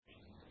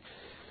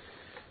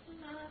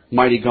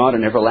Mighty God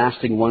and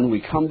everlasting one,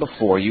 we come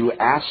before you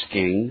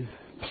asking,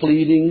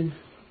 pleading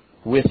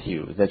with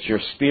you that your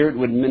Spirit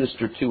would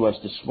minister to us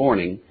this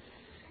morning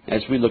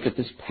as we look at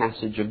this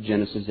passage of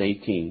Genesis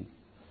 18.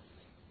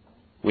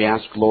 We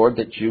ask, Lord,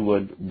 that you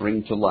would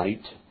bring to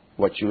light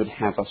what you would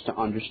have us to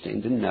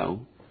understand and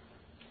know.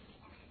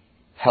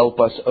 Help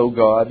us, O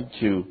God,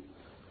 to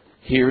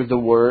hear the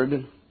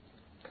Word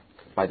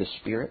by the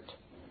Spirit.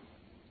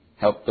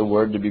 Help the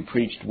Word to be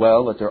preached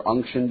well. Let their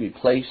unction be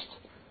placed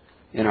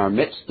in our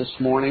midst this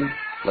morning.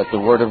 Let the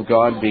Word of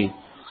God be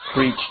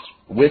preached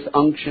with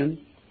unction,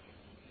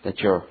 that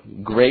your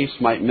grace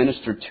might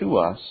minister to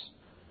us,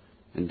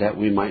 and that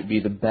we might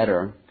be the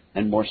better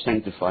and more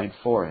sanctified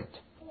for it.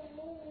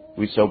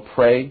 We so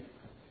pray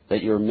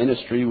that your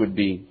ministry would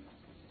be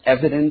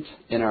evident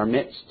in our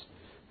midst.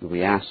 And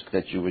we ask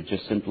that you would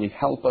just simply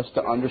help us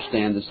to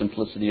understand the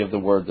simplicity of the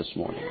Word this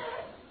morning.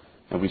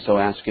 And we so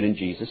ask it in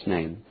Jesus'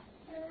 name.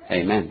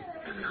 Amen.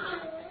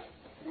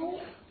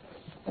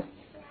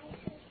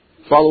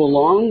 Follow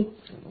along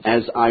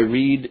as I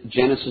read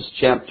Genesis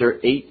chapter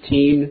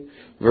 18,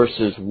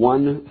 verses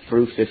 1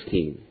 through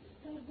 15.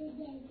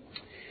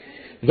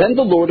 Then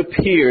the Lord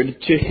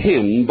appeared to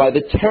him by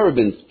the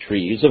terebinth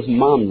trees of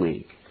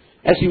Mamre,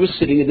 as he was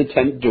sitting in the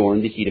tent door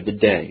in the heat of the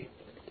day.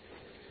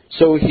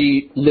 So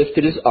he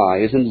lifted his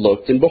eyes and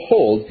looked, and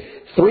behold,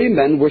 3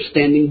 men were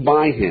standing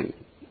by him.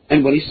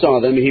 And when he saw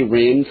them, he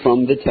ran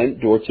from the tent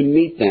door to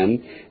meet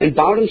them, and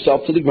bowed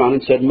himself to the ground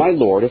and said, My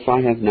Lord, if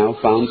I have now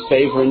found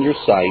favor in your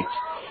sight,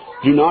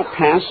 do not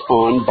pass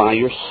on by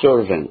your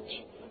servant.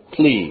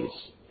 Please,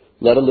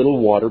 let a little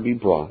water be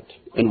brought,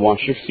 and wash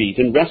your feet,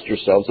 and rest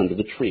yourselves under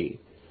the tree.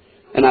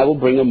 And I will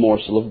bring a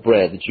morsel of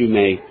bread, that you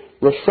may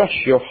refresh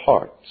your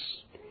hearts.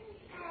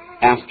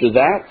 After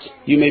that,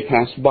 you may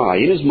pass by,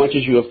 inasmuch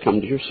as you have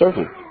come to your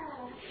servant.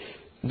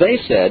 They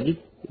said,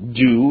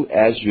 Do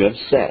as you have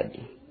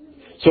said.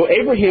 So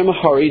Abraham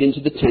hurried into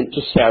the tent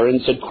to Sarah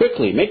and said,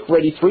 Quickly, make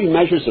ready 3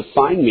 measures of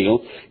fine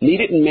meal, knead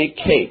it and make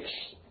cakes.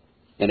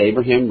 And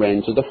Abraham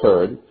ran to the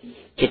herd,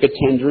 took a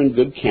tender and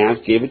good calf,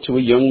 gave it to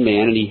a young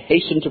man, and he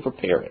hastened to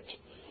prepare it.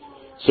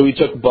 So he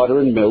took butter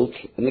and milk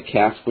and the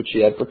calf which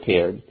he had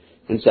prepared,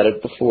 and set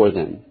it before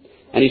them.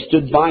 And he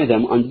stood by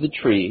them under the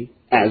tree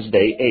as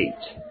they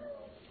ate.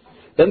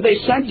 Then they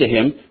said to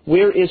him,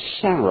 Where is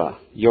Sarah,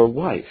 your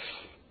wife?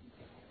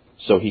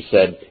 So he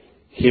said,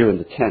 Here in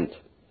the tent.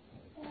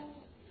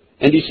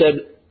 And he said,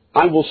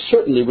 I will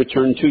certainly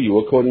return to you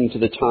according to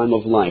the time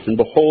of life. And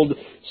behold,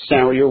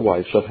 Sarah your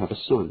wife shall have a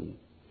son.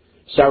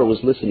 Sarah was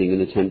listening in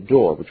the tent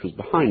door, which was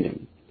behind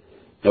him.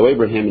 Now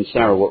Abraham and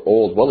Sarah were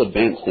old, well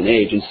advanced in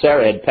age, and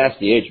Sarah had passed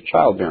the age of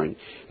childbearing.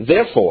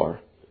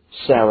 Therefore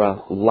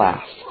Sarah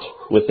laughed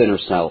within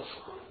herself,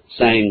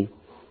 saying,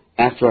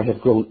 After I have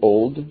grown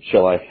old,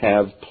 shall I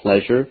have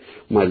pleasure,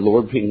 my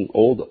Lord being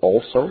old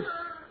also?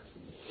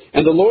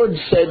 And the Lord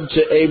said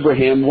to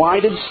Abraham, Why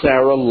did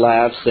Sarah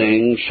laugh,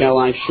 saying, Shall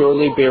I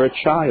surely bear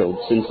a child,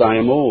 since I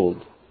am old?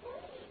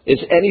 Is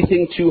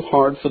anything too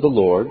hard for the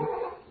Lord?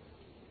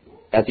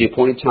 At the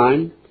appointed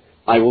time,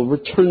 I will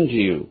return to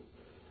you,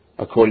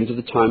 according to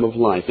the time of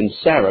life, and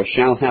Sarah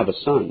shall have a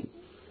son.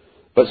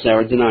 But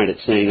Sarah denied it,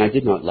 saying, I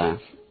did not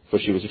laugh, for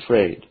she was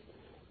afraid.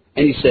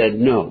 And he said,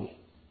 No,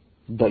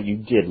 but you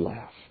did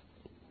laugh.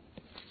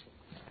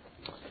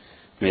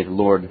 May the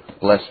Lord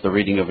bless the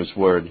reading of his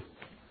word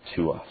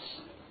to us.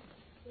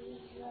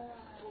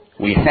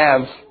 We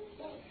have,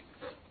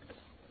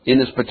 in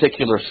this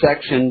particular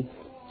section,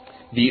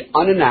 the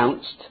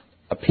unannounced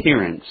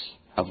appearance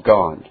of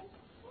God.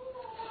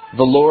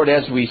 The Lord,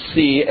 as we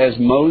see, as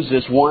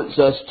Moses wants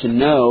us to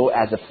know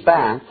as a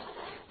fact,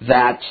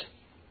 that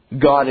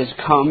God has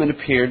come and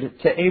appeared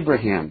to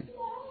Abraham.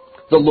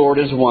 The Lord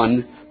is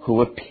one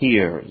who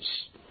appears.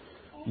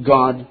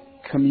 God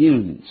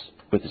communes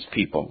with his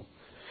people.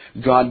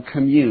 God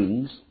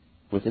communes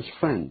with his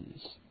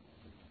friends.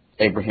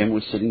 Abraham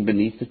was sitting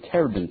beneath the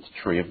terebinth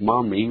tree of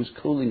Mamre. He was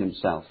cooling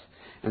himself,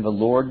 and the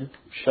Lord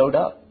showed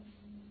up.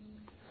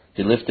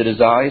 He lifted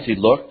his eyes, he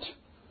looked.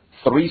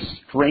 3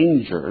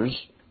 strangers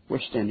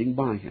were standing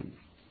by him.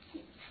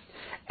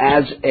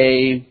 As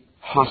a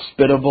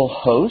hospitable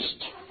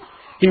host,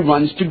 he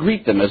runs to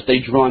greet them as they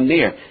draw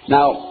near.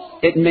 Now,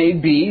 it may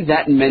be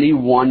that many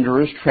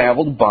wanderers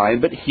traveled by,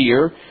 but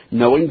here,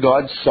 knowing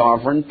God's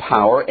sovereign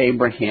power,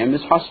 Abraham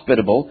is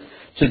hospitable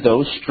to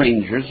those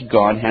strangers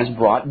God has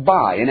brought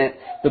by. And at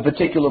the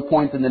particular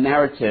point in the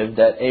narrative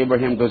that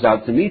Abraham goes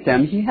out to meet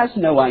them, he has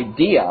no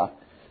idea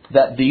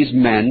that these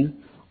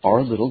men are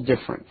a little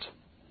different.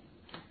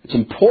 It's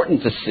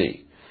important to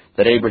see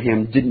that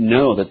Abraham didn't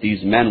know that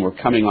these men were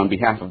coming on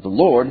behalf of the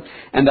Lord,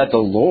 and that the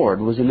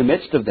Lord was in the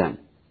midst of them.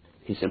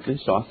 He simply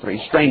saw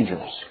 3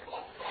 strangers.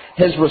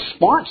 His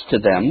response to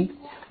them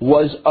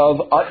was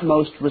of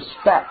utmost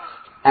respect,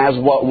 as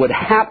what would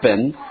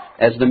happen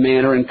as the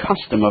manner and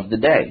custom of the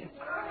day.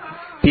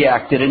 He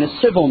acted in a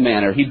civil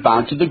manner. He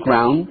bowed to the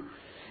ground,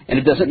 and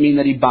it doesn't mean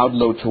that he bowed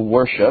low to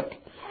worship.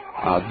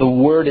 The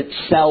word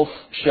itself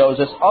shows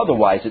us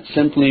otherwise. It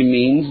simply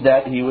means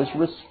that he was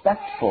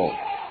respectful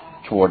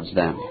towards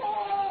them.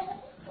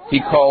 He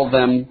called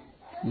them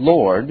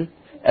Lord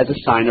as a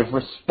sign of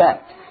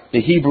respect.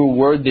 The Hebrew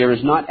word there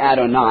is not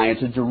Adonai,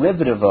 it's a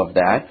derivative of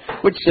that,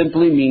 which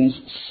simply means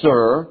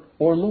Sir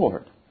or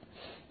Lord.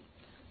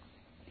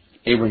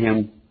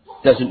 Abraham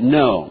doesn't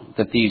know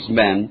that these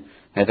men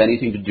have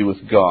anything to do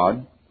with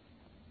God,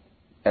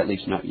 at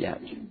least not yet.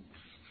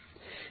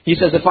 He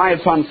says, if I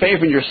have found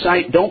favor in your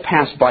sight, don't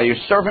pass by your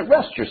servant,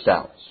 rest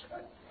yourselves.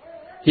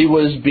 He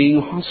was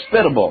being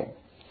hospitable.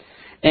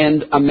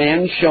 And a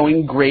man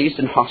showing grace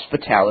and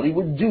hospitality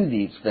would do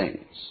these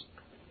things.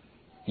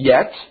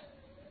 Yet,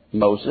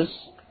 Moses,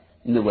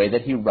 in the way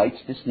that he writes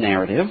this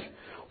narrative,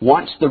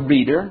 wants the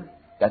reader,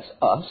 that's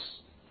us,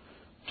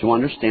 to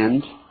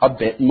understand a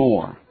bit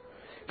more.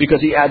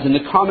 Because he adds in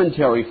the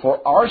commentary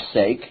for our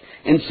sake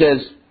and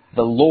says,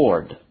 the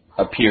Lord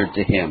appeared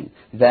to him.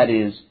 That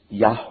is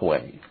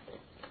Yahweh.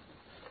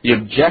 The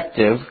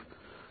objective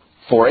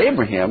for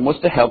Abraham was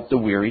to help the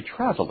weary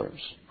travelers.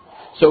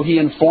 So he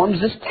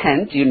informs his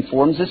tent, he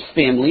informs his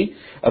family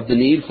of the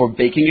need for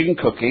baking and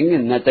cooking,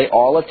 and that they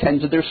all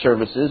attend to their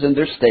services and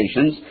their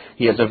stations.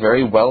 He has a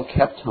very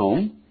well-kept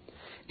home,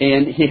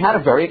 and he had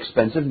a very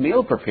expensive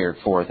meal prepared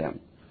for them.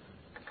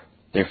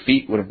 Their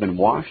feet would have been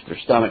washed, their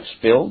stomachs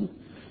filled,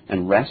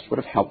 and rest would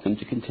have helped them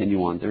to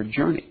continue on their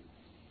journey.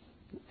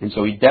 And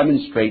so he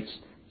demonstrates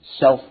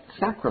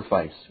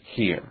self-sacrifice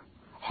here,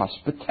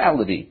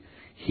 hospitality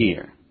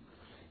here.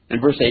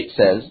 And verse 8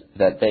 says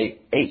that they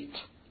ate.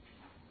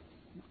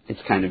 It's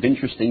kind of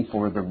interesting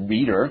for the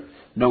reader,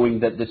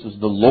 knowing that this is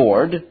the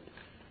Lord,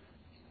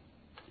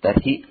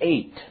 that he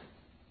ate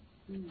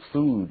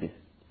food.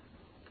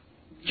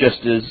 Just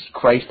as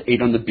Christ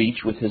ate on the beach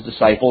with his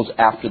disciples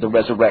after the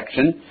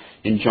resurrection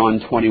in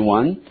John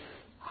 21,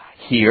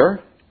 here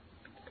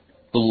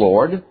the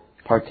Lord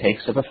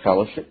partakes of a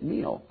fellowship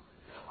meal,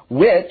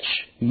 which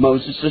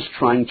Moses is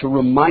trying to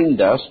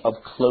remind us of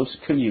close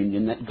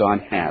communion that God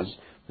has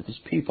with his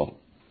people.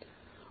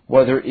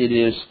 Whether it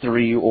is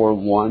three or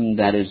one,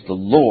 that is the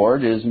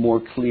Lord, is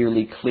more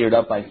clearly cleared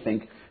up, I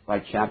think,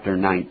 by chapter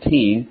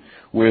 19,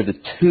 where the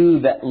two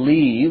that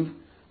leave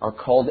are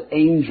called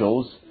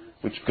angels,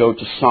 which go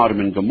to Sodom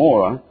and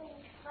Gomorrah.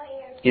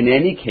 In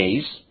any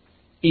case,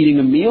 eating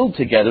a meal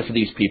together for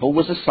these people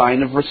was a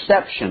sign of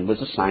reception, was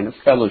a sign of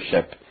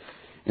fellowship.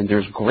 And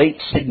there's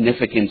great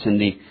significance in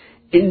the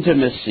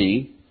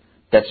intimacy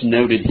that's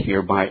noted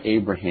here by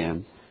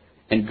Abraham.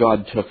 And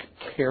God took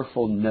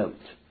careful note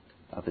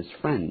of his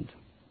friend.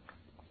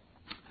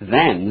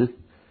 Then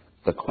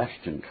the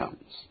question comes.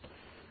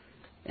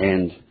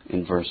 And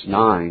in verse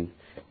 9,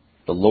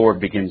 the Lord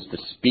begins to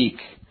speak,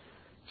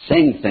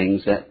 saying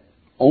things that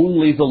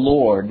only the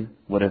Lord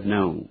would have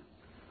known.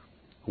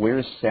 Where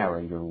is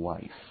Sarah, your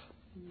wife?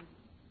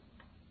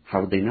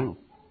 How would they know?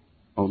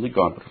 Only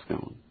God would have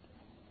known.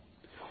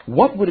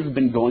 What would have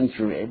been going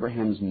through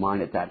Abraham's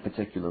mind at that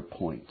particular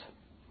point?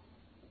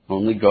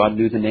 Only God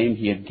knew the name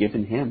he had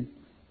given him.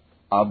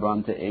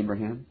 Abram to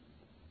Abraham,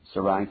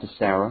 Sarai to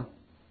Sarah.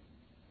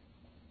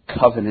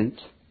 Covenant.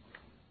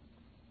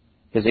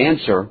 His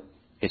answer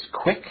is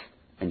quick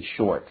and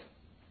short.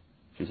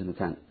 She's in the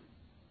tent.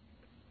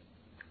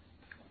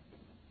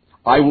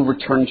 I will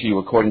return to you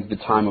according to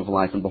the time of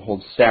life, and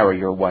behold, Sarah,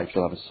 your wife,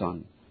 shall have a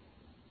son.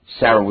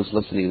 Sarah was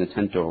listening in the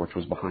tent door, which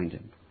was behind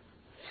him.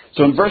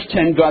 So in verse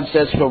 10, God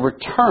says he'll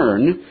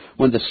return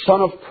when the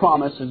son of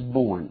promise is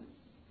born.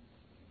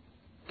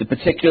 The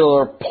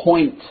particular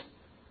point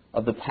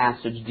of the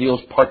passage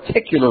deals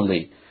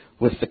particularly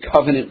with the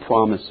covenant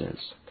promises.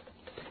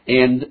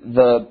 And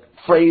the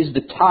phrase,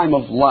 the time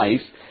of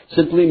life,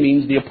 simply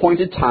means the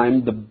appointed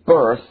time, the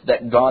birth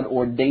that God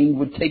ordained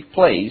would take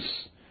place,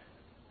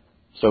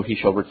 so he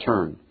shall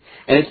return.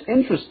 And it's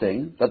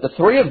interesting that the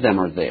three of them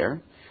are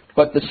there,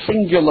 but the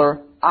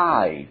singular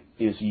I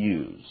is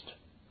used.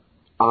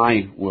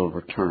 I will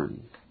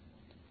return.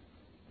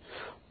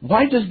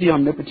 Why does the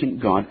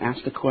omnipotent God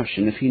ask the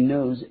question if he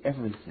knows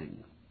everything?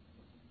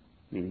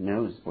 I mean, he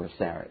knows where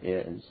Sarah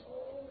is.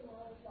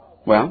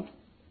 Well,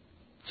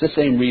 it's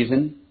the same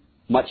reason,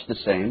 much the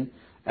same,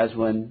 as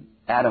when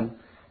Adam,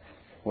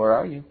 where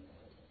are you?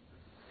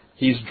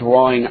 He's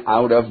drawing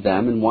out of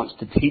them and wants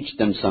to teach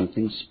them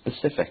something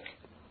specific.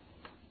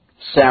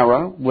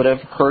 Sarah would have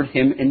heard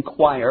him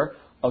inquire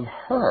of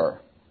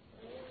her.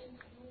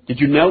 Did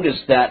you notice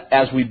that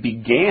as we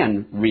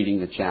began reading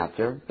the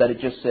chapter, that it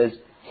just says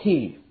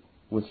he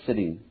was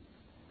sitting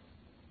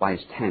by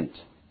his tent,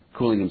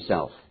 cooling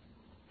himself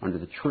under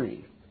the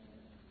tree.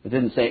 It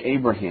didn't say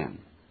Abraham.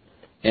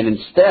 And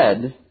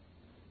instead,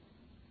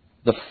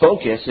 the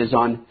focus is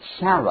on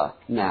Sarah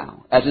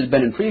now. As it had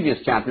been in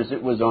previous chapters,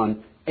 it was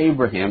on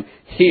Abraham.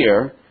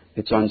 Here,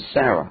 it's on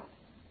Sarah.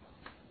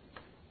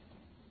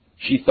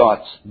 She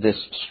thought this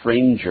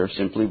stranger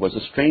simply was a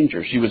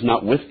stranger. She was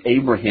not with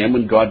Abraham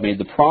when God made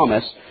the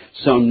promise.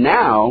 So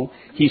now,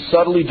 he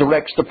subtly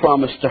directs the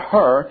promise to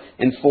her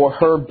and for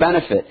her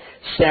benefit.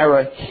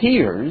 Sarah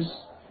hears,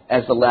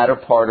 as the latter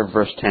part of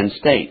verse 10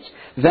 states.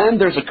 Then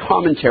there's a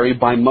commentary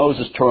by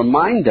Moses to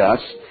remind us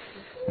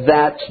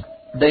that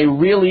they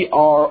really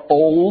are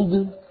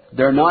old.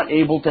 They're not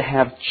able to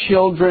have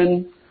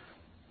children.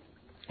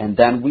 And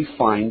then we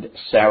find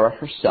Sarah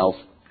herself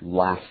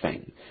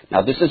laughing.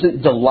 Now, this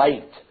isn't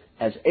delight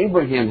as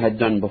Abraham had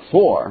done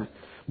before,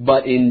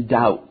 but in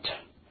doubt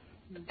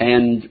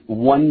and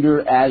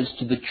wonder as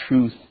to the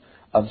truth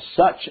of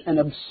such an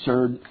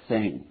absurd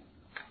thing.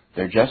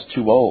 They're just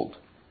too old.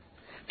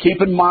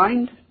 Keep in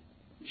mind,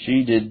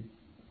 she did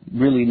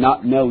really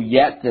not know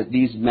yet that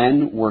these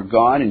men were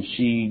God, and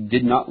she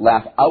did not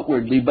laugh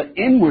outwardly, but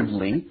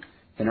inwardly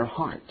in her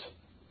heart.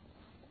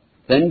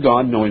 Then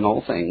God, knowing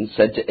all things,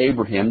 said to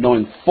Abraham,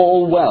 knowing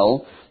full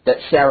well that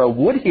Sarah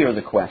would hear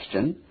the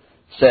question,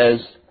 says,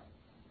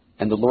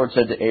 and the Lord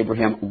said to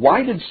Abraham,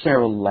 why did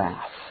Sarah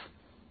laugh,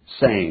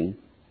 saying,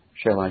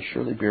 shall I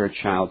surely bear a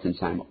child since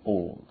I'm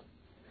old?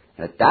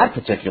 And at that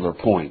particular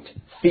point,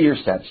 fear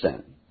sets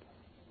in.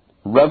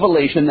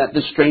 Revelation that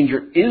the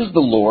stranger is the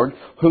Lord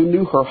who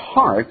knew her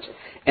heart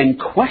and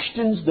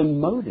questions the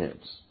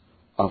motives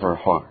of her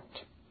heart.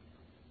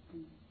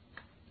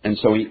 And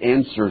so he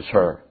answers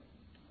her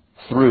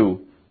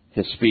through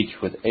his speech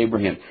with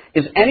Abraham.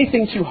 Is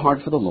anything too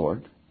hard for the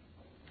Lord?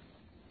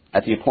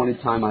 At the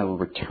appointed time I will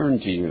return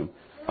to you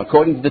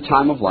according to the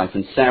time of life,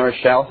 and Sarah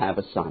shall have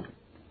a son.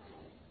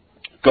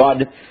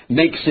 God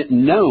makes it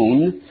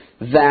known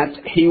that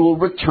he will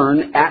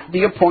return at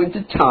the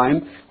appointed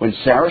time when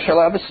Sarah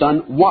shall have a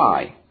son.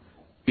 Why?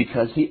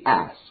 Because he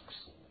asks,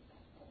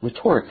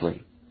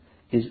 rhetorically,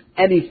 is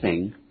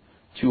anything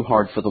too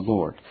hard for the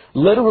Lord?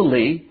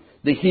 Literally,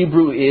 the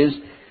Hebrew is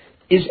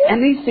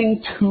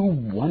anything too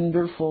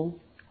wonderful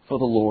for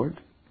the Lord?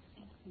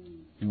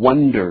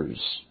 Wonders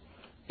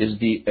is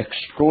the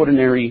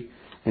extraordinary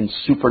and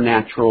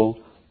supernatural,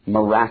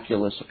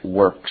 miraculous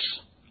works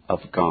of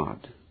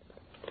God,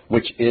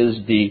 which is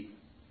the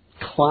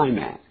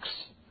climax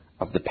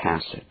of the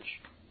passage.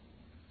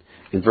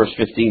 In verse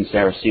 15,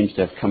 Sarah seems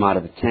to have come out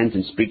of the tent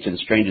and speak to the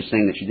stranger,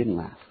 saying that she didn't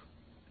laugh.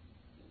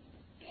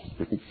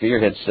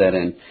 Fear had set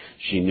in.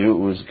 She knew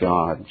it was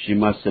God. She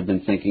must have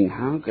been thinking,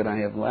 how could I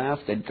have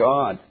laughed at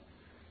God?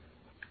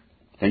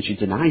 Then she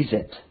denies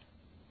it.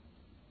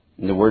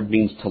 And the word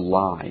means to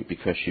lie,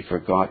 because she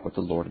forgot what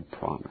the Lord had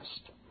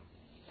promised.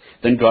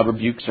 Then God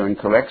rebukes her and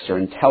corrects her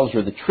and tells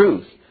her the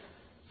truth.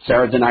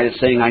 Sarah denied it,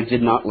 saying, I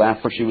did not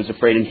laugh, for she was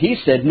afraid. And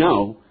he said,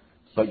 no,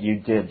 but you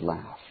did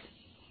laugh.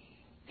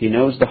 He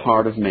knows the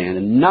heart of man,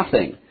 and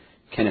nothing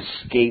can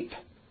escape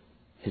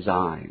his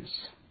eyes.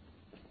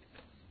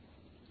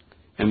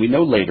 And we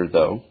know later,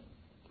 though,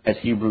 as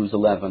Hebrews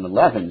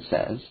 11:11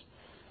 says,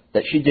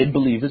 that she did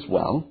believe as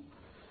well.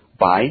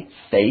 By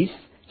faith,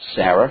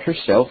 Sarah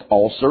herself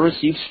also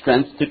received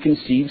strength to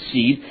conceive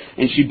seed,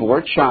 and she bore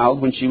a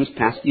child when she was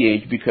past the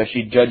age, because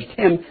she judged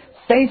him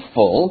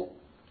faithful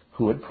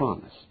who had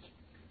promised.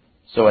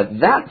 So at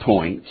that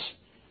point,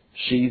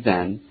 she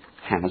then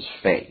has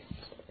faith,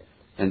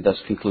 and thus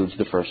concludes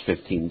the first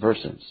 15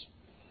 verses.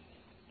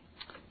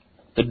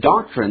 The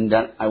doctrine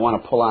that I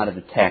want to pull out of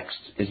the text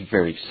is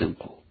very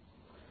simple.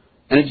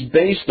 And it's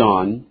based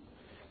on,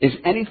 is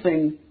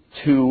anything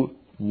too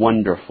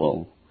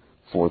wonderful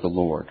for the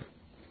Lord?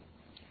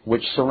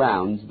 Which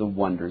surrounds the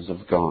wonders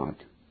of God.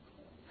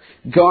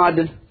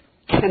 God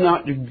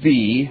cannot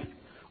be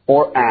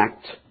or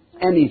act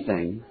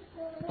anything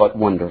but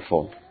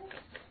wonderful.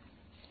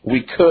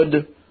 We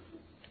could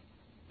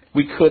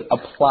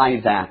apply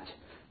that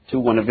to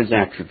one of his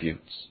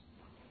attributes.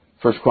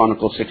 1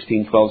 Chronicles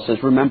 16:12 says,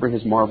 remember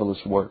his marvelous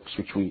works,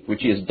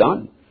 which he has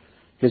done,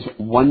 his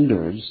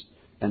wonders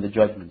and the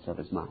judgments of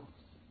his mouth.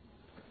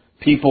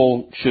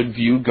 People should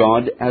view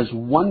God as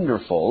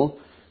wonderful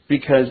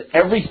because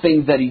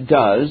everything that he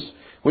does,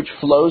 which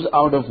flows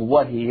out of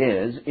what he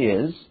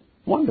is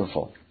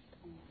wonderful.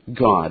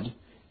 God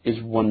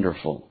is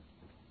wonderful.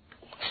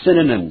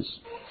 Synonyms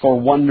for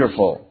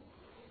wonderful: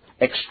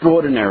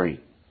 extraordinary,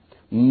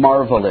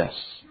 marvelous,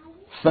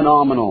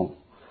 phenomenal,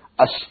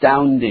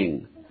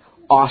 astounding,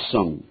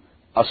 awesome,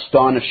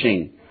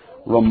 astonishing,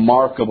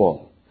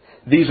 remarkable.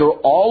 These are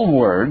all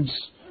words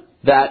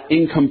that,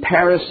 in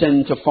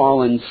comparison to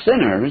fallen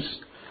sinners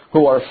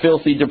who are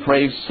filthy,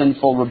 depraved,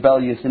 sinful,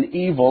 rebellious, and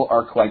evil,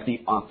 are quite the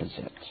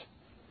opposite.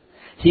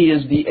 He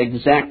is the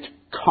exact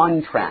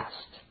contrast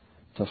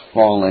to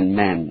fallen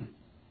men.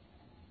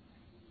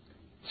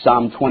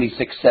 Psalm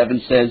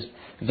 26:7 says,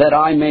 that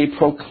I may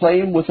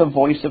proclaim with a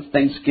voice of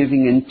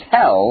thanksgiving and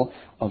tell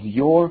of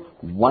your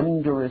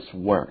wondrous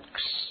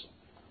works.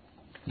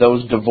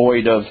 Those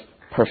devoid of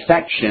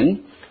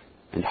perfection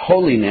and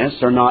holiness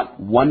are not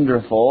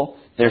wonderful,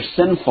 they're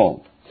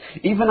sinful.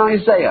 Even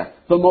Isaiah,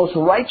 the most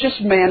righteous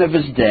man of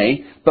his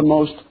day, the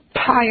most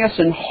pious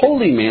and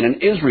holy man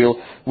in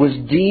Israel, was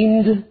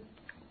deemed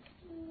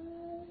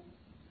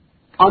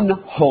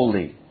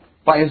unholy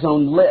by his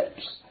own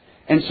lips,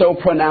 and so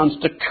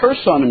pronounced a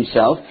curse on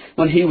himself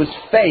when he was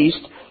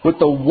faced with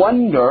the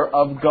wonder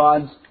of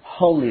God's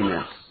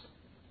holiness.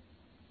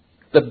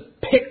 The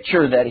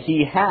picture that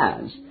he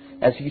has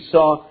as he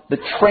saw the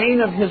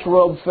train of his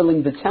robe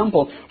filling the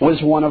temple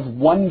was one of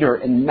wonder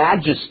and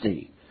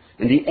majesty.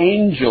 And the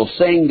angel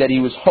saying that he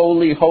was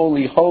holy,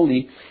 holy,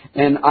 holy.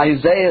 And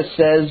Isaiah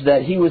says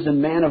that he was a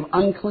man of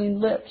unclean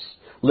lips,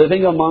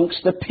 living amongst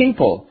the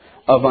people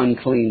of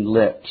unclean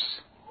lips.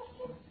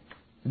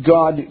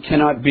 God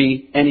cannot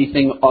be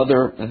anything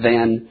other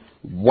than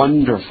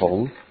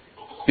wonderful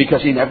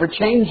because He never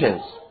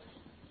changes.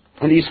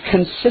 And He's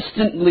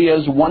consistently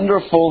as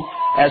wonderful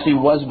as He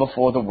was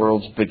before the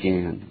worlds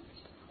began.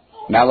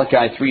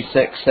 Malachi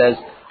 3:6 says,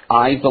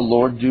 I, the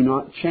Lord, do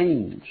not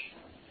change.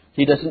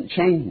 He doesn't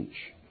change.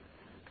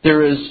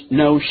 There is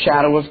no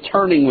shadow of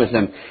turning with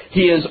Him.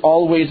 He is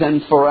always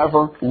and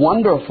forever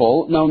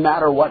wonderful, no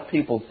matter what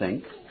people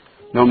think,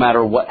 no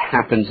matter what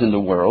happens in the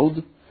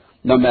world,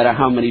 no matter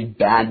how many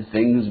bad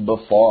things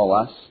befall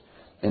us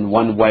in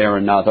one way or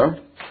another.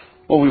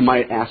 Well, we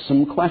might ask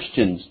some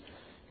questions.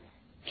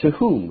 To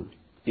whom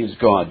is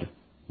God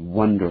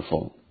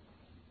wonderful?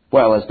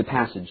 Well, as the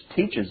passage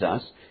teaches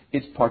us,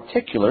 it's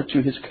particular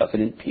to His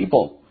covenant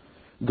people.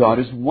 God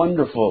is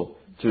wonderful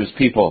to His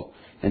people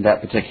in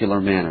that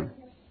particular manner.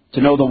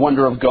 To know the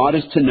wonder of God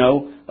is to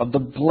know of the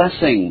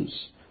blessings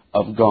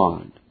of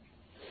God.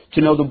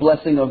 To know the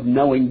blessing of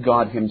knowing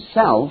God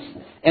Himself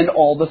and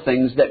all the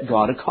things that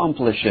God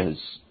accomplishes.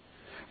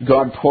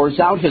 God pours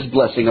out His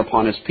blessing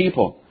upon His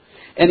people.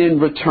 And in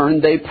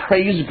return, they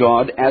praise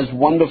God as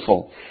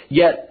wonderful.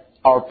 Yet,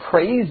 our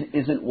praise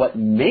isn't what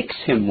makes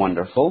Him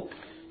wonderful.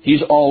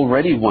 He's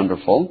already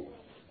wonderful.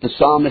 The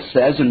psalmist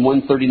says in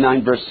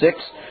 139 verse 6,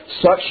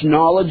 such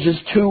knowledge is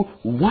too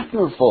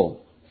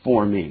wonderful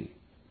for me.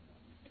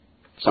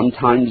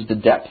 Sometimes the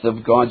depth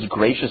of God's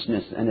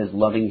graciousness and His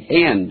loving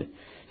hand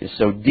is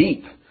so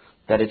deep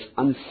that it's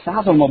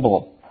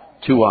unfathomable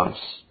to us.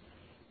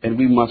 And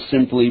we must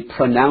simply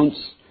pronounce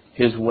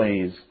His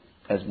ways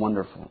as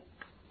wonderful.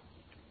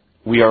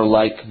 We are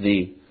like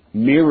the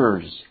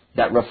mirrors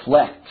that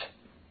reflect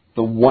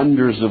the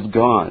wonders of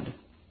God.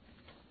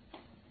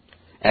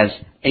 As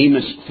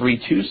Amos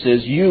 3:2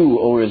 says, you,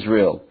 O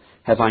Israel,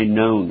 have I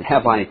known,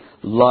 have I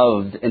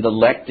loved and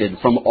elected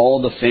from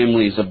all the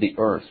families of the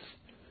earth.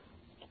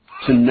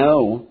 To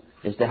know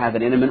is to have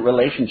an intimate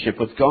relationship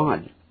with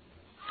God.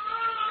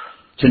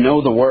 To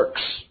know the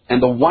works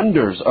and the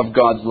wonders of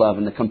God's love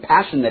and the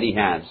compassion that He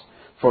has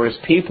for His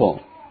people.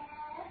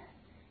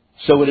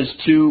 So it is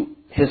to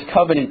His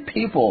covenant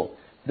people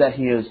that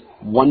He is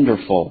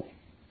wonderful.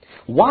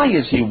 Why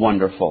is He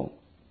wonderful?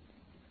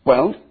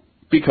 Well,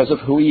 because of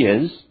who He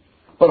is,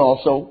 but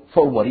also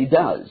for what He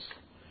does.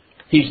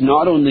 He's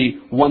not only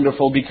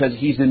wonderful because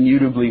He's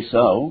immutably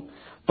so,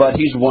 but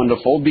He's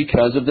wonderful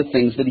because of the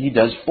things that He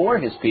does for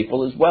His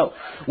people as well.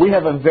 We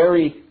have a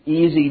very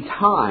easy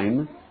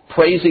time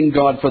praising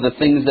God for the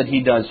things that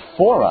He does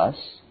for us.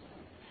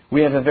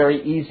 We have a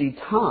very easy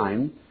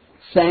time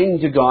saying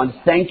to God,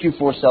 thank you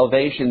for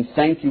salvation,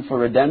 thank you for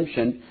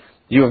redemption.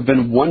 You have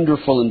been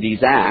wonderful in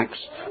these acts.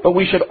 But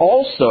we should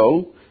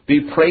also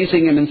be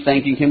praising Him and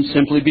thanking Him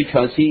simply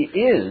because He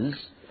is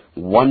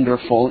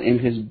wonderful in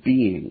His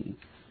being.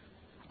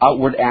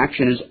 Outward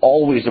action is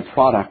always a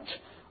product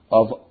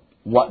of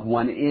what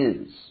one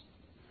is.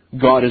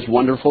 God is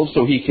wonderful,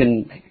 so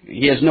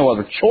He has no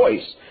other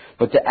choice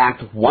but to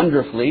act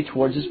wonderfully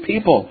towards His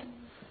people.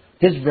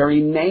 His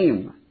very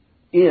name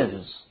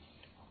is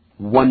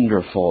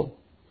wonderful.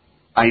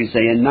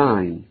 Isaiah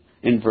 9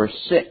 in verse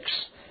 6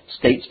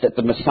 states that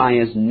the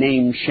Messiah's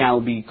name shall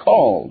be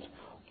called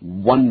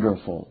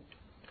Wonderful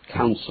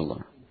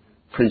Counselor,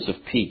 Prince of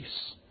Peace.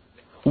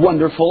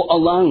 Wonderful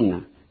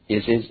alone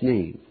is His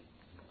name.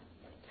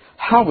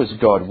 How is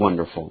God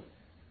wonderful?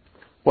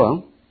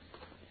 Well,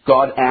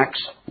 God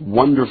acts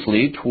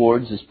wonderfully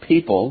towards His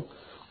people,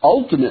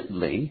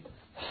 ultimately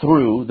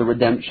through the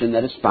redemption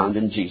that is found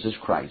in Jesus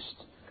Christ,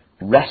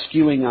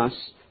 rescuing us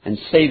and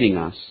saving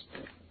us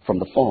from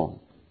the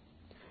fall.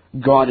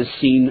 God is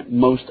seen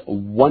most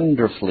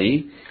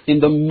wonderfully in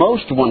the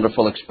most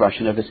wonderful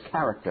expression of His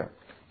character,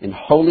 in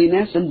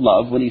holiness and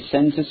love, when He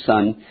sends His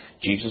Son,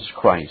 Jesus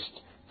Christ,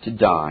 to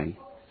die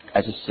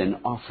as a sin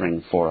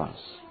offering for us.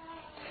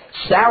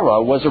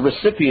 Sarah was a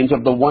recipient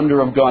of the wonder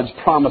of God's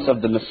promise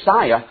of the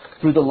Messiah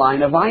through the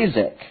line of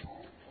Isaac.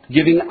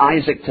 Giving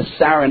Isaac to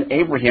Sarah and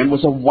Abraham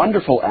was a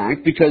wonderful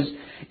act because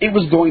it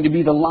was going to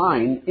be the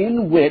line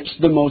in which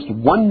the most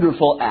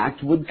wonderful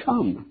act would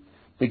come,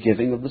 the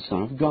giving of the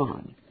Son of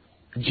God.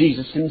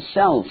 Jesus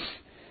Himself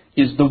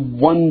is the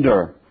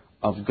wonder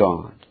of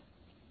God.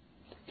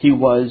 He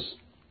was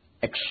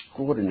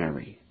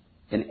extraordinary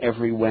in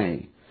every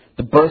way.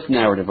 The birth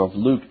narrative of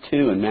Luke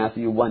 2 and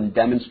Matthew 1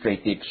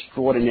 demonstrate the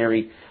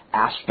extraordinary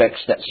aspects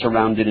that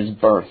surrounded His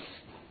birth.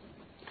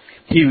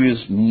 He was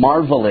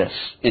marvelous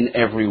in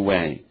every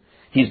way.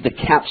 He's the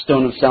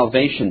capstone of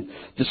salvation.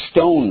 The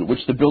stone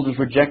which the builders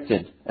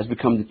rejected has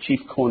become the chief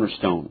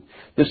cornerstone.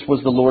 This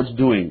was the Lord's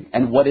doing.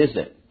 And what is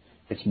it?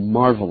 It's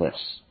marvelous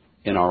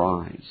in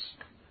our eyes.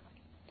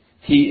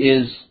 He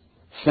is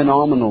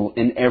phenomenal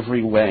in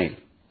every way.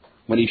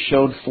 When He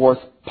showed forth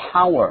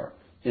power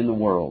in the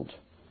world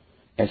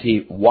as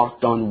He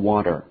walked on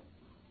water,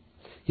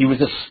 He was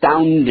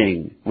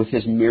astounding with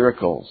His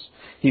miracles.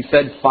 He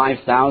fed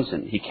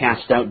 5,000. He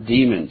cast out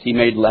demons. He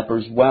made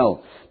lepers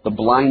well. The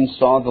blind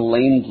saw, the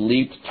lame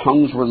leaped,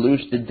 tongues were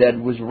loosed, the dead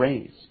was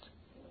raised.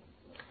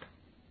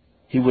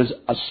 He was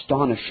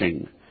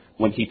astonishing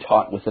when he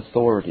taught with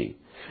authority.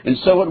 And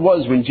so it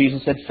was when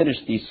Jesus had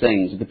finished these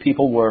things. The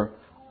people were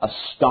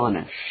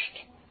astonished.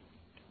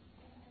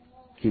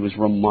 He was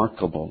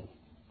remarkable.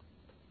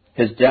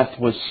 His death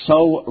was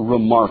so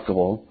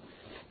remarkable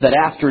that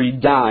after he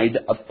died,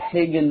 a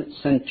pagan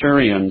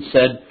centurion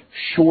said,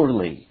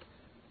 "Surely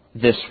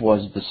this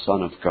was the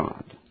Son of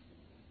God."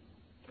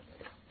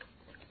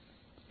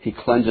 He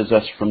cleanses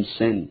us from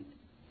sin.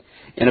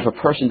 And if a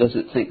person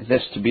doesn't think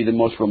this to be the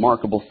most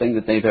remarkable thing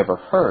that they've ever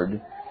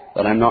heard,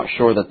 then I'm not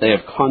sure that they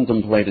have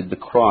contemplated the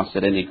cross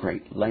at any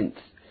great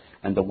length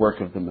and the work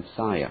of the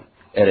Messiah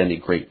at any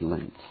great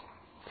length.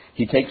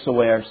 He takes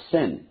away our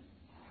sin,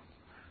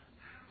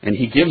 and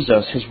He gives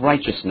us His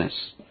righteousness,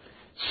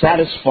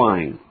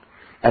 satisfying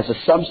as a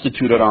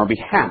substitute on our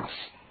behalf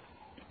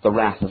the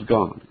wrath of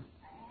God.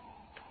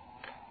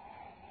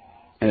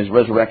 And His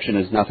resurrection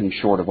is nothing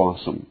short of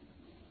awesome.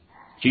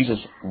 Jesus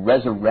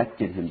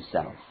resurrected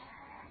Himself.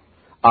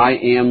 I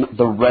am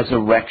the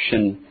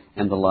resurrection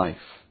and the life.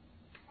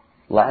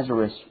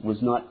 Lazarus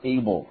was not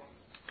able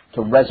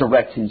to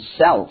resurrect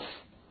himself.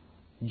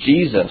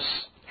 Jesus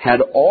had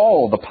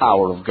all the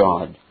power of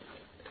God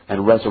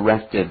and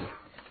resurrected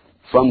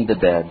from the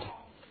dead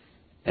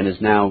and is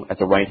now at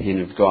the right hand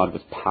of God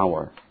with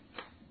power.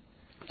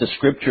 The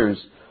Scriptures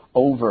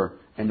over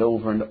and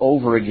over and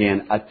over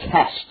again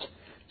attest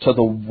to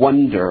the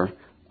wonder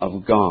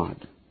of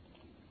God.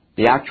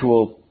 The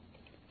actual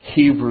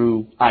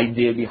Hebrew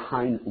idea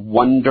behind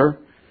wonder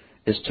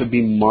is to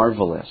be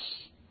marvelous,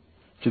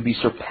 to be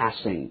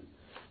surpassing,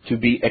 to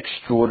be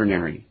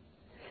extraordinary,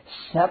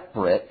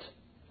 separate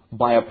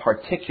by a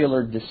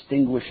particular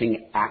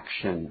distinguishing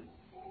action,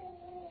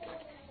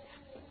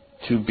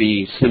 to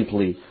be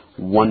simply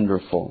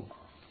wonderful.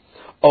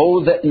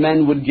 Oh, that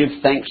men would give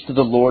thanks to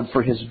the Lord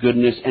for His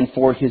goodness and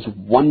for His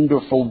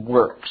wonderful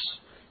works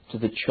to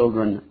the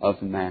children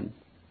of men.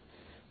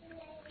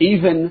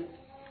 Even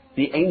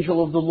the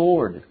angel of the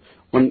Lord,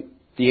 when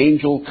the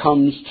angel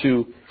comes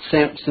to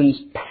Samson's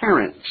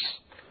parents,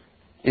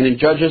 and in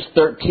Judges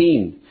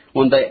 13,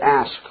 when they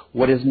ask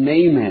what his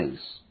name is,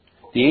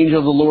 the angel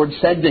of the Lord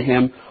said to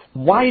him,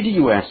 "Why do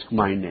you ask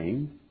my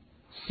name,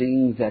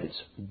 seeing that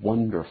it's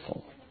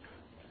wonderful?"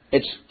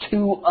 It's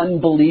too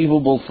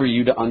unbelievable for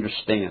you to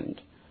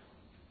understand.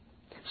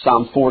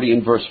 Psalm 40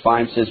 and verse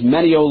 5 says,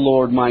 "Many, O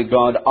Lord my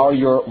God, are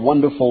your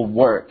wonderful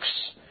works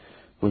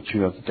which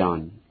you have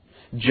done."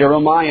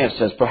 Jeremiah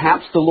says,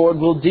 "Perhaps the Lord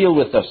will deal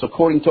with us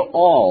according to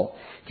all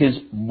His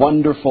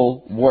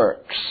wonderful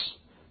works,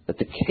 that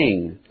the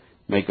King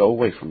may go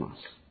away from us."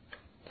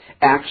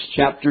 Acts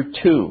chapter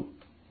 2,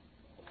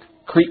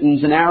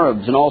 Cretans and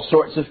Arabs and all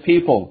sorts of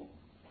people.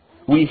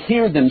 We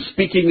hear them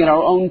speaking in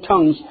our own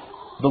tongues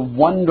the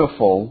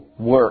wonderful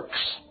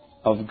works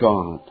of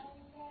God.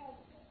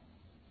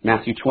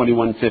 Matthew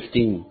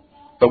 21:15.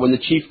 "But when the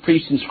chief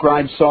priests and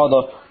scribes saw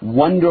the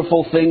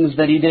wonderful things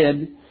that He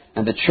did,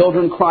 and the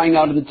children crying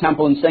out in the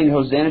temple and saying,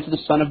 'Hosanna to the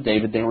Son of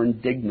David,' they were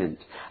indignant."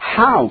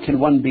 How can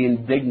one be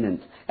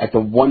indignant at the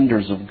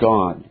wonders of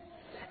God?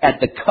 At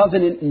the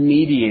covenant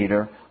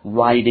mediator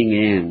riding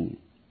in.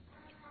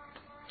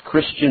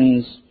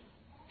 Christians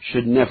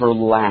should never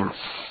laugh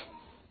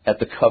at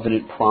the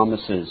covenant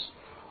promises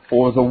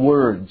or the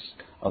words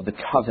of the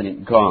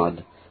covenant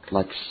God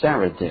like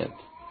Sarah did,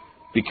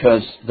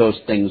 because those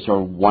things are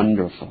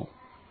wonderful.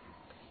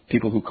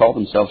 People who call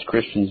themselves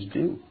Christians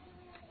do.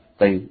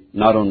 They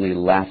not only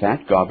laugh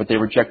at God, but they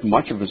reject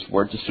much of His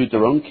word to suit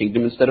their own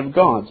kingdom instead of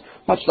God's,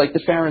 much like the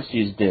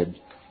Pharisees did.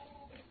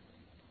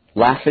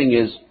 Laughing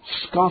is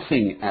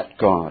scoffing at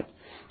God.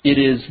 It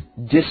is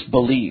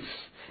disbelief.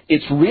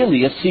 It's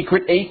really a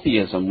secret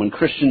atheism when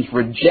Christians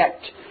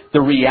reject the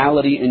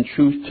reality and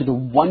truth to the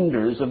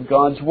wonders of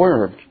God's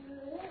word.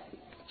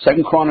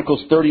 2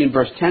 Chronicles 30 and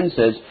verse 10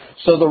 says,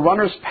 "So the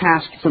runners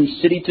passed from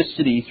city to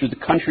city through the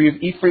country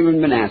of Ephraim and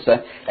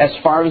Manasseh as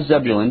far as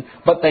Zebulun,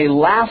 but they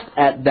laughed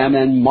at them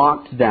and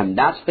mocked them."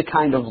 That's the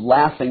kind of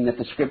laughing that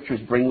the Scriptures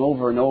bring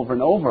over and over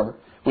and over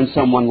when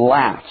someone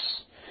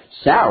laughs.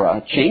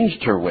 Sarah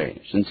changed her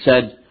ways and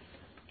said,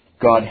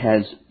 "God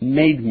has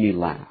made me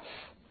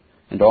laugh,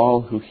 and all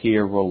who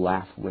hear will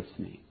laugh with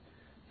me."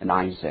 And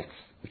Isaac,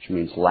 which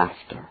means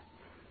laughter.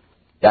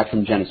 That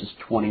from Genesis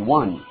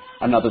 21.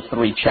 Another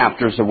 3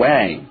 chapters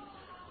away.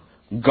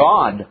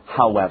 God,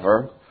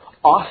 however,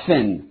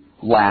 often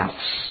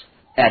laughs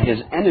at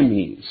His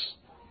enemies.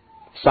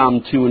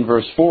 Psalm 2 and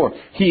verse 4,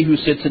 "He who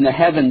sits in the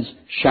heavens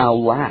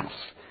shall laugh.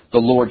 The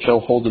Lord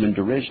shall hold him in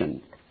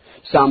derision."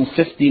 Psalm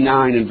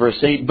 59 and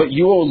verse 8, "But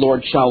you, O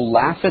Lord, shall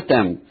laugh at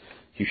them.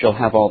 You shall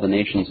have all the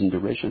nations in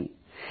derision."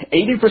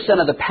 80%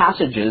 of the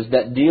passages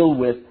that deal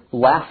with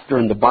laughter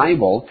in the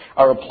Bible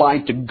are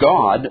applied to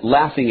God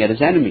laughing at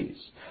His enemies.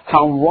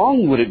 How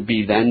wrong would it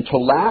be then to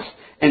laugh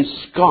and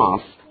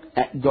scoff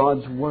at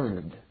God's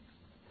word,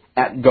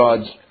 at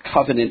God's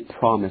covenant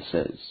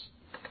promises?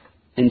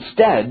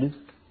 Instead,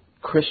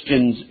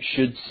 Christians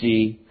should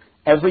see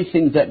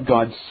everything that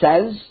God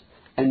says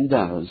and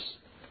does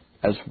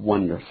as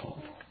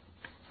wonderful.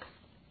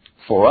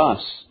 For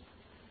us,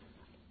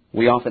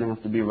 we often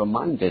have to be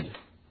reminded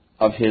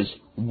of His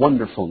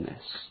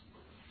wonderfulness.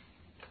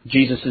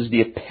 Jesus is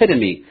the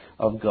epitome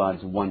of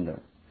God's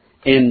wonder.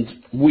 And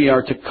we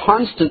are to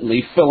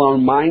constantly fill our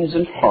minds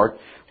and heart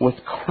with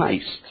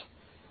Christ.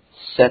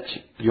 Set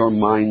your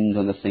mind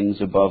on the things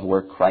above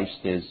where Christ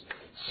is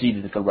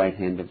seated at the right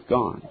hand of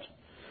God.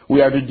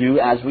 We are to do,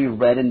 as we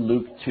read in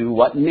Luke 2,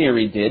 what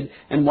Mary did.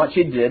 And what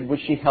she did was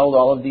she held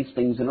all of these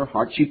things in her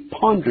heart. She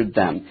pondered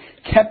them,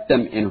 kept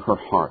them in her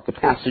heart. The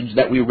passage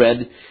that we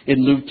read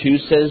in Luke 2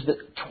 says that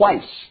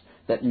twice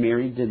that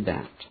Mary did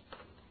that.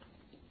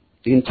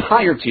 The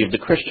entirety of the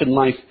Christian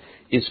life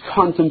is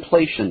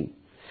contemplation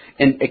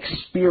and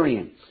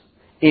experience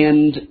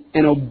and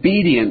an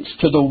obedience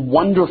to the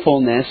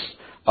wonderfulness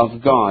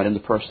of God in the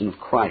person of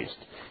Christ.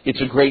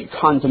 It's a great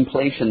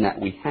contemplation that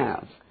we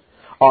have.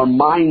 Our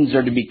minds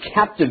are to be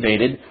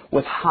captivated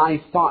with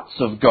high thoughts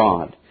of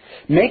God.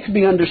 Make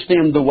me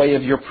understand the way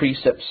of your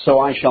precepts, so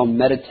I shall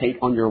meditate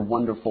on your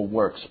wonderful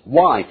works.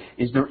 Why?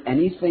 Is there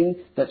anything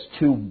that's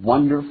too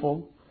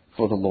wonderful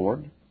for the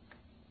Lord?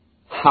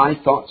 High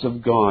thoughts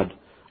of God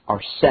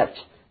are set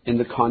in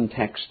the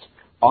context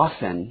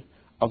often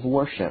of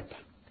worship.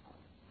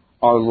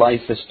 Our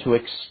life is to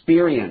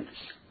experience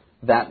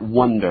that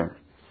wonder,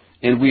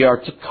 and we are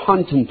to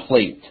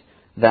contemplate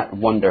that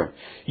wonder.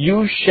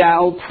 You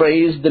shall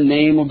praise the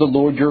name of the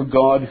Lord your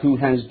God, who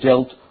has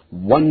dealt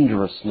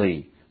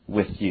wondrously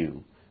with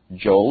you.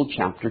 Joel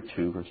chapter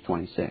 2, verse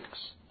 26.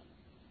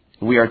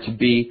 We are to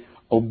be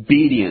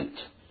obedient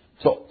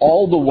to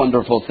all the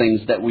wonderful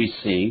things that we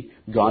see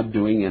God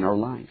doing in our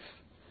life.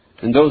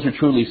 And those who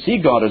truly see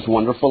God as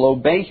wonderful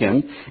obey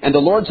Him. And the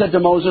Lord said to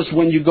Moses,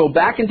 when you go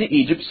back into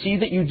Egypt, see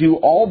that you do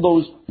all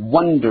those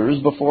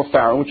wonders before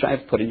Pharaoh, which I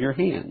have put in your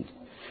hand.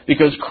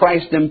 Because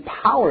Christ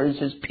empowers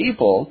His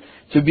people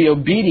to be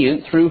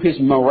obedient through His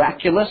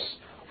miraculous,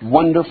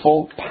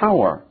 wonderful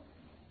power.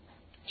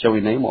 Shall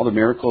we name all the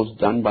miracles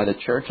done by the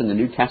church in the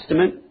New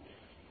Testament?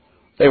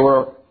 They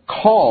were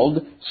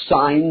called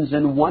signs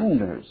and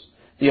wonders.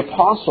 The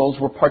apostles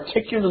were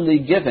particularly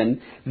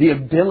given the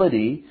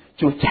ability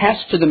to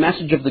attest to the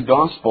message of the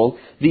gospel,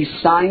 these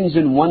signs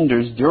and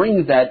wonders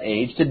during that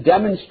age to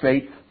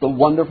demonstrate the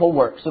wonderful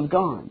works of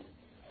God.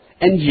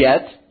 And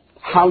yet,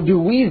 how do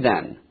we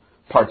then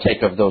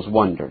partake of those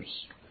wonders?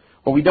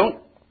 Well, we don't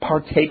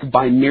partake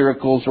by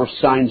miracles or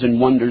signs and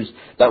wonders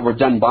that were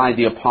done by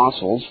the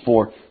apostles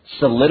for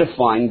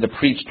solidifying the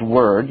preached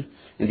word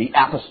in the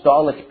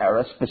apostolic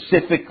era,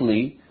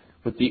 specifically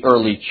with the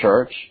early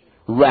church.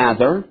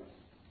 Rather,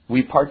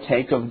 we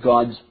partake of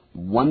God's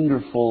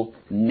wonderful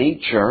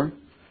nature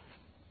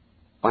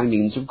by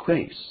means of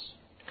grace.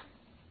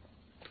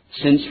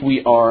 Since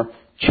we are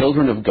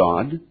children of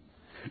God,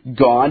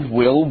 God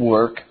will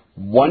work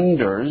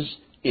wonders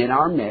in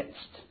our midst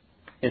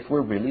if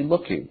we're really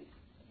looking.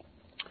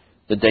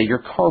 The day your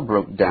car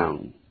broke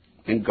down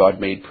and God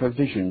made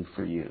provision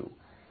for you.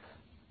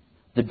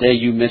 The day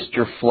you missed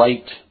your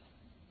flight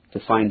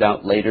to find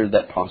out later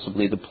that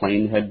possibly the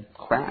plane had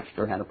crashed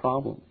or had a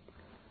problem.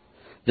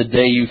 The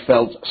day you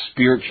felt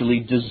spiritually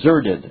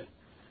deserted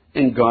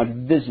and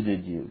God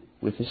visited you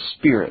with His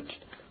Spirit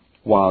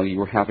while you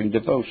were having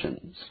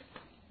devotions.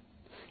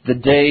 The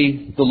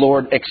day the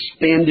Lord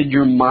expanded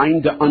your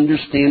mind to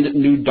understand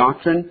new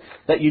doctrine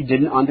that you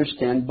didn't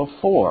understand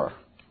before.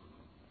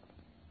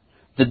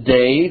 The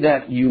day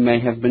that you may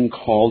have been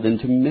called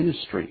into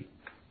ministry.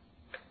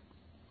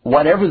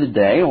 Whatever the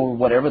day or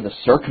whatever the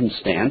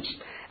circumstance,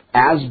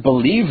 as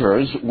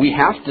believers, we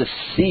have to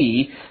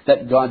see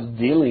that God's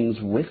dealings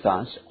with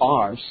us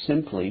are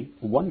simply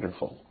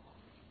wonderful.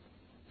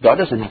 God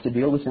doesn't have to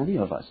deal with any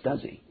of us, does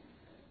He?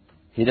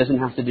 He doesn't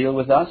have to deal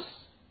with us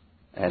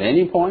at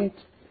any point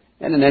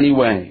and in any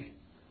way.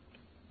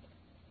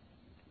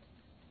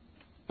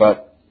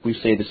 But we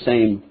say the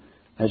same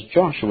as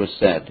Joshua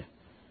said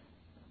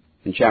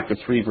in chapter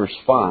 3, verse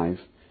 5.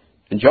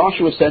 And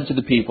Joshua said to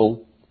the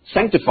people,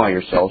 sanctify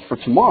yourselves, for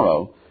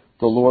tomorrow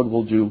the Lord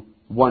will do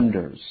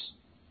wonders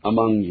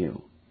among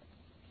you.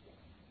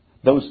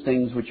 Those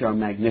things which are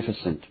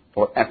magnificent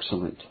or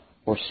excellent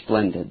or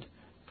splendid.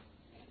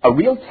 A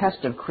real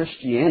test of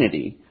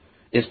Christianity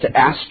is to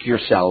ask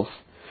yourself,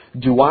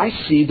 do I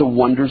see the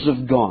wonders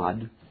of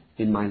God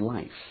in my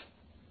life?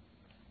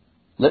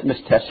 Litmus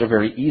tests are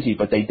very easy,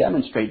 but they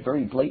demonstrate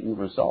very blatant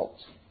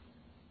results.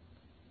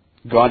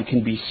 God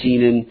can be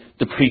seen in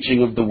the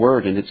preaching of the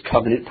Word and its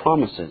covenant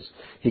promises.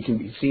 He can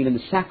be seen in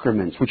the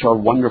sacraments, which are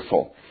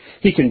wonderful.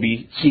 He can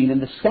be seen in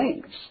the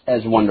saints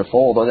as wonderful,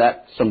 although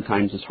that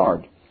sometimes is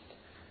hard.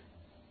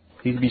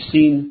 He can be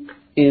seen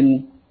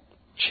in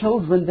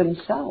children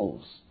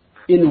themselves,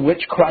 in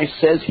which Christ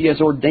says He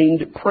has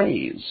ordained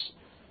praise.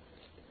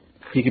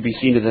 He can be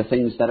seen in the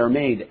things that are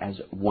made as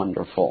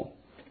wonderful.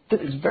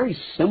 It's very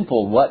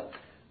simple what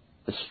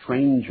the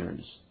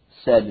strangers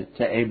said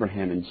to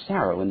Abraham and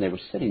Sarah when they were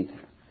sitting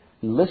there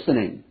and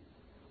listening.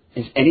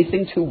 Is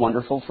anything too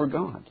wonderful for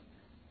God?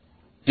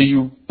 Do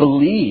you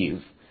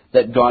believe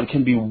that God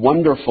can be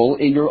wonderful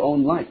in your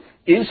own life?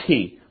 Is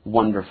He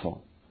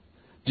wonderful?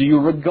 Do you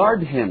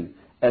regard Him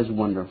as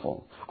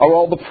wonderful? are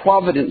all the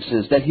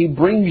providences that He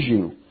brings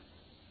you,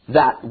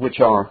 that which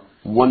are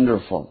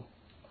wonderful.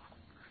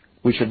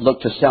 We should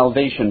look to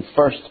salvation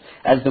first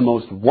as the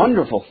most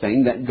wonderful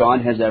thing that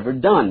God has ever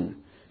done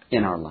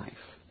in our life.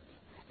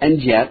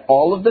 And yet,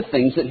 all of the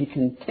things that He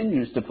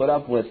continues to put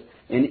up with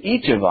in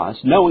each of us,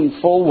 knowing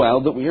full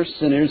well that we are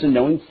sinners and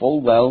knowing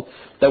full well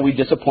that we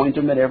disappoint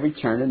Him at every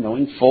turn and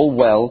knowing full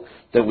well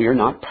that we are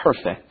not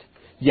perfect,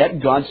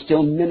 yet God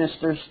still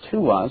ministers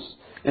to us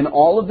in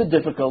all of the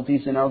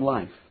difficulties in our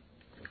life.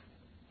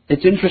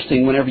 It's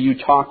interesting whenever you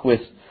talk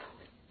with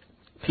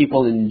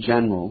people in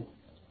general,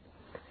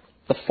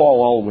 the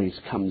fall always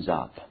comes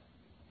up.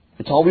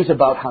 It's always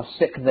about how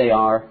sick they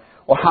are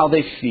or how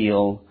they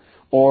feel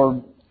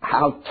or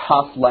how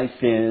tough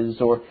life is,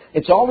 or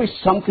it's always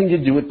something to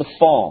do with the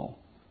fall.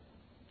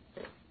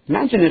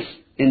 Imagine if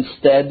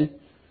instead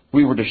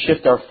we were to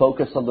shift our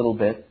focus a little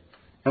bit,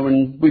 and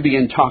when we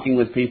begin talking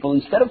with people,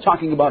 instead of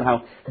talking about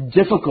how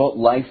difficult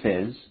life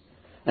is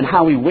and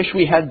how we wish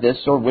we had this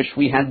or wish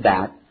we had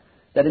that,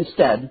 that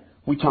instead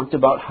we talked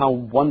about how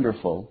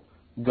wonderful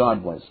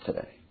God was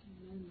today.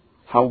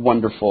 How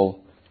wonderful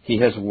He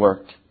has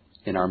worked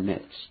in our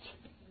midst.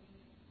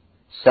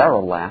 Sarah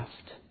laughed.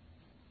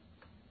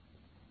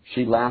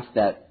 She laughed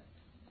at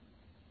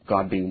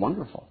God being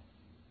wonderful,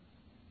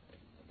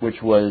 which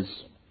was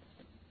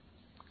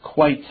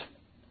quite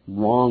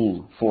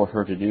wrong for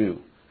her to do.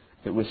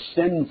 It was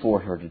sin for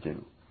her to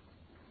do.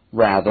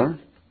 Rather,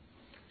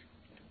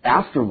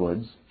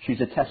 afterwards,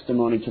 she's a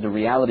testimony to the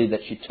reality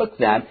that she took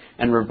that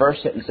and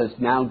reversed it and says,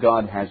 now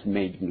God has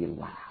made me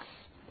laugh.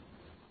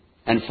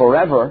 And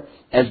forever,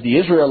 as the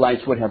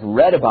Israelites would have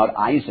read about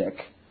Isaac,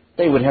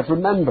 they would have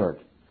remembered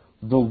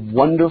the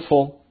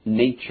wonderful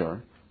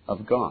nature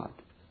of God.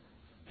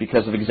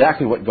 Because of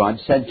exactly what God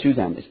said to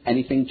them. Is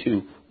anything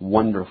too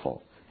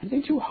wonderful?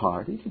 Anything too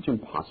hard? Anything too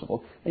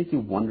impossible?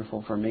 Anything too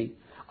wonderful for me?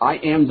 I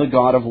am the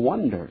God of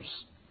wonders,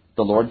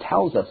 the Lord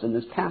tells us in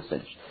this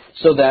passage.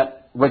 So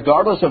that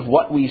regardless of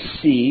what we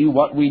see,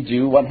 what we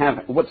do,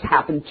 what's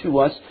happened to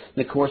us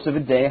in the course of a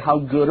day, how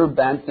good or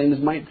bad things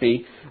might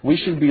be, we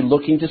should be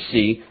looking to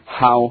see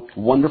how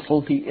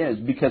wonderful He is,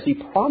 because He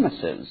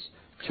promises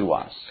to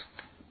us,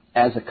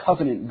 as a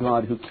covenant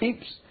God who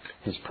keeps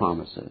His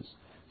promises,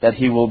 that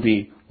He will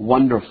be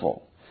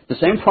wonderful. The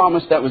same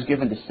promise that was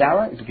given to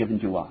Sarah is given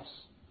to us.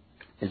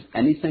 Is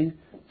anything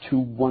too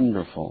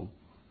wonderful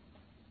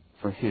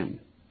for Him?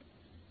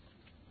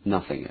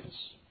 Nothing is.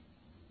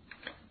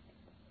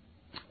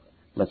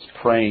 Let's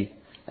pray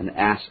and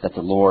ask that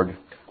the Lord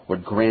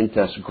would grant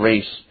us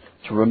grace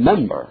to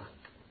remember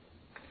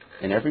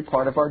in every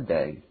part of our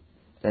day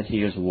that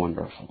He is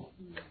wonderful.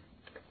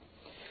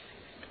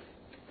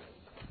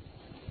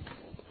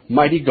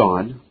 Mighty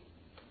God,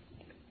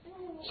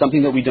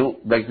 something that we don't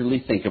regularly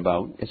think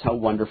about is how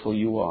wonderful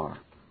You are.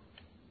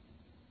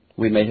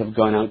 We may have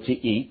gone out to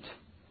eat,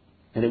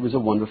 and it was a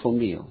wonderful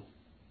meal.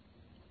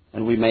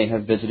 And we may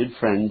have visited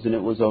friends, and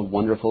it was a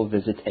wonderful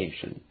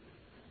visitation.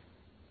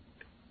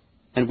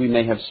 And we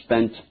may have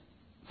spent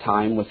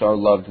time with our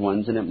loved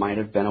ones, and it might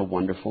have been a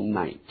wonderful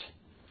night.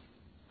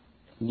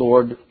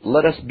 Lord,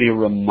 let us be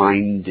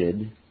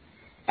reminded,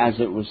 as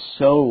it was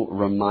so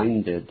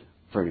reminded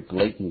very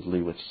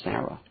blatantly with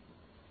Sarah,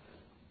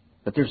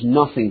 that there's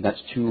nothing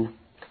that's too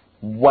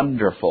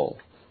wonderful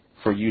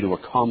for You to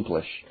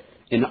accomplish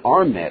in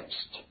our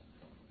midst,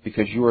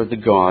 because You are the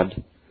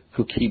God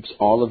who keeps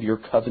all of Your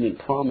covenant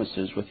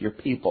promises with Your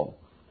people.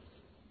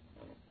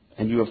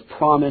 And You have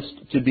promised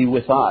to be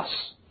with us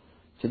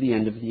to the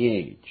end of the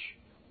age.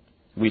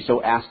 We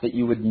so ask that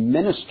You would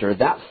minister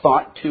that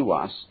thought to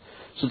us,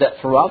 so that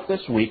throughout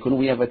this week, when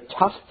we have a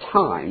tough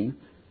time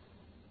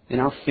in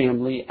our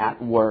family,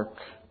 at work,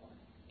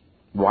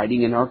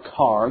 riding in our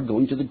car,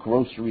 going to the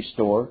grocery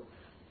store,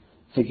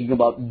 thinking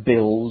about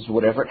bills,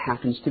 whatever it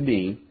happens to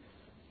be,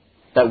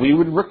 that we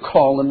would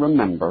recall and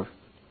remember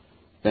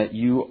that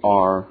You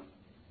are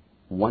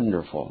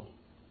wonderful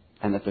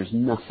and that there's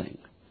nothing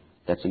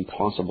that's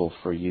impossible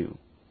for You.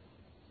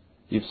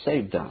 You've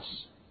saved us.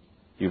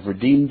 You've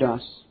redeemed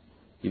us.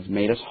 You've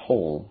made us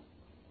whole.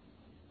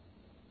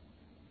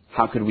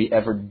 How could we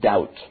ever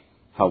doubt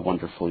how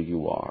wonderful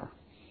You are?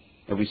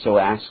 And we so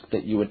ask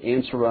that You would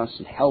answer us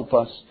and help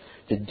us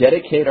to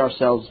dedicate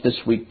ourselves this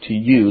week to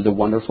You, the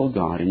wonderful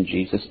God, in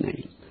Jesus'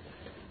 name.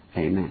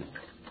 Amen.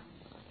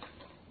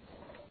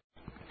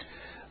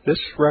 This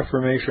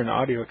Reformation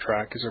audio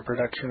track is a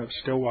production of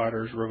Still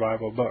Waters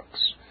Revival Books.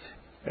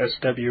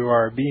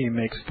 SWRB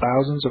makes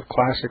thousands of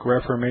classic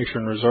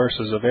Reformation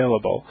resources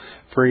available,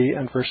 free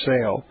and for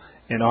sale,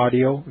 in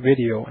audio,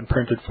 video, and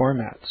printed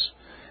formats.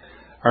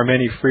 Our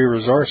many free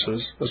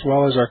resources, as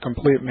well as our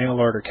complete mail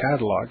order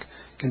catalog,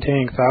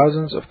 containing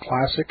thousands of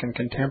classic and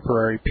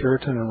contemporary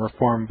Puritan and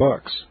Reformed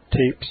books,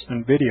 tapes,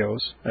 and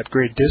videos at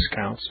great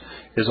discounts,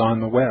 is on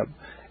the web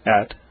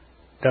at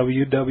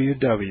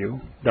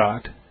www.swrb.com.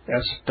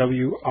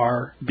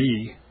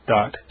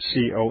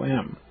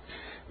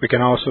 We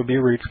can also be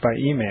reached by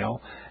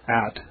email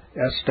at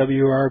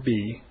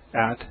swrb@swrb.com.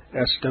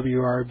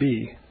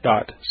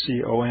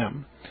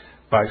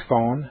 by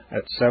phone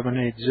at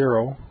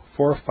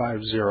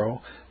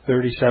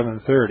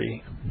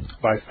 780-450-3730,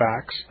 by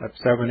fax at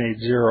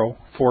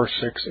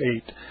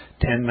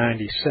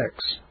 780-468-1096,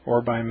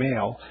 or by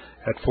mail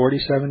at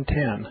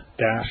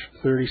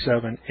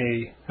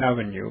 4710-37A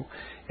Avenue,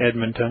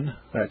 Edmonton,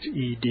 that's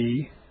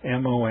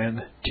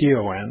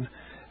Edmonton,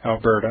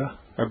 Alberta,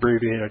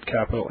 abbreviated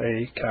capital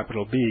A,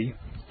 capital B,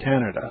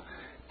 Canada,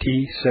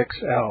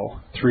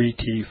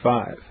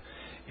 T6L3T5.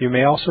 You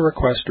may also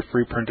request a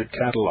free printed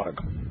catalog.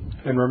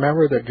 And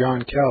remember that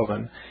John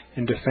Calvin,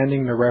 in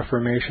defending the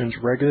Reformation's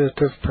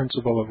regulative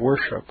principle of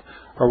worship,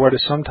 or what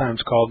is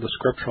sometimes called the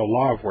scriptural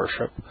law of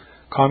worship,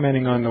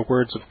 commenting on the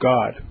words of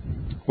God,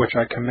 which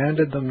I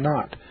commanded them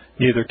not,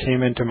 neither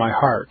came into my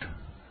heart,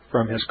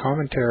 from his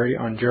commentary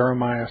on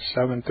Jeremiah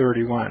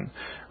 7:31,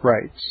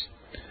 writes,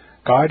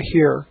 God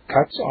here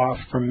cuts off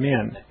from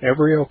men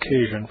every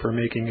occasion for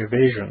making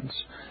evasions,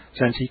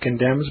 since he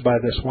condemns by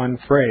this one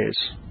phrase,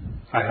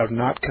 I have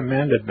not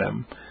commanded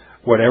them,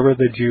 whatever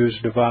the Jews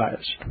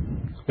devised.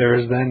 There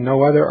is then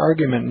no other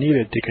argument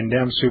needed to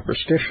condemn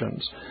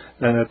superstitions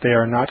than that they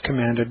are not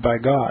commanded by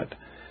God.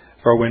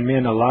 For when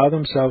men allow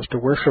themselves to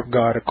worship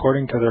God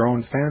according to their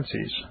own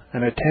fancies,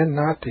 and attend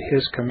not to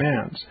his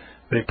commands,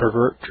 they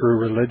pervert true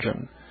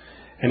religion.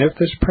 And if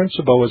this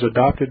principle was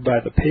adopted by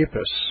the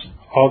Papists,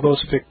 all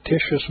those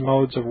fictitious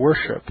modes of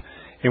worship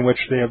in which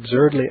they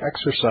absurdly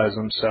exercise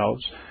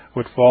themselves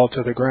would fall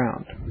to the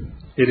ground.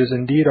 It is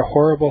indeed a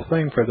horrible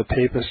thing for the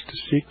Papists to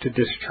seek to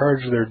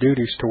discharge their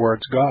duties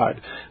towards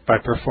God by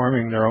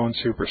performing their own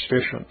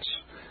superstitions.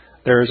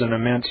 There is an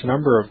immense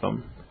number of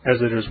them,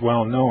 as it is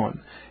well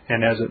known,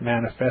 and as it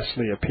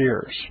manifestly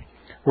appears.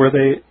 Were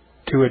they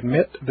to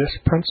admit this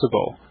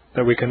principle,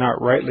 that we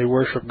cannot rightly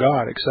worship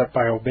God except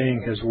by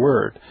obeying his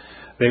word,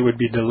 they would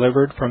be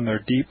delivered from their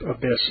deep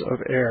abyss of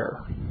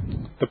error.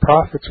 The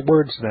prophet's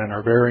words, then,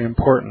 are very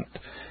important,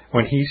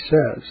 when he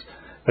says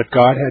that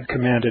God had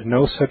commanded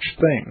no such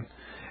thing,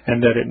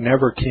 and that it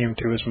never came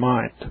to his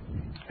mind,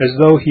 as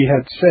though he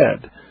had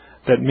said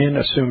that men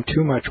assume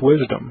too much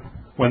wisdom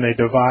when they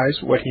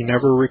devise what he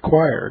never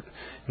required,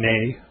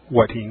 nay,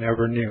 what he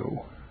never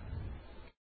knew.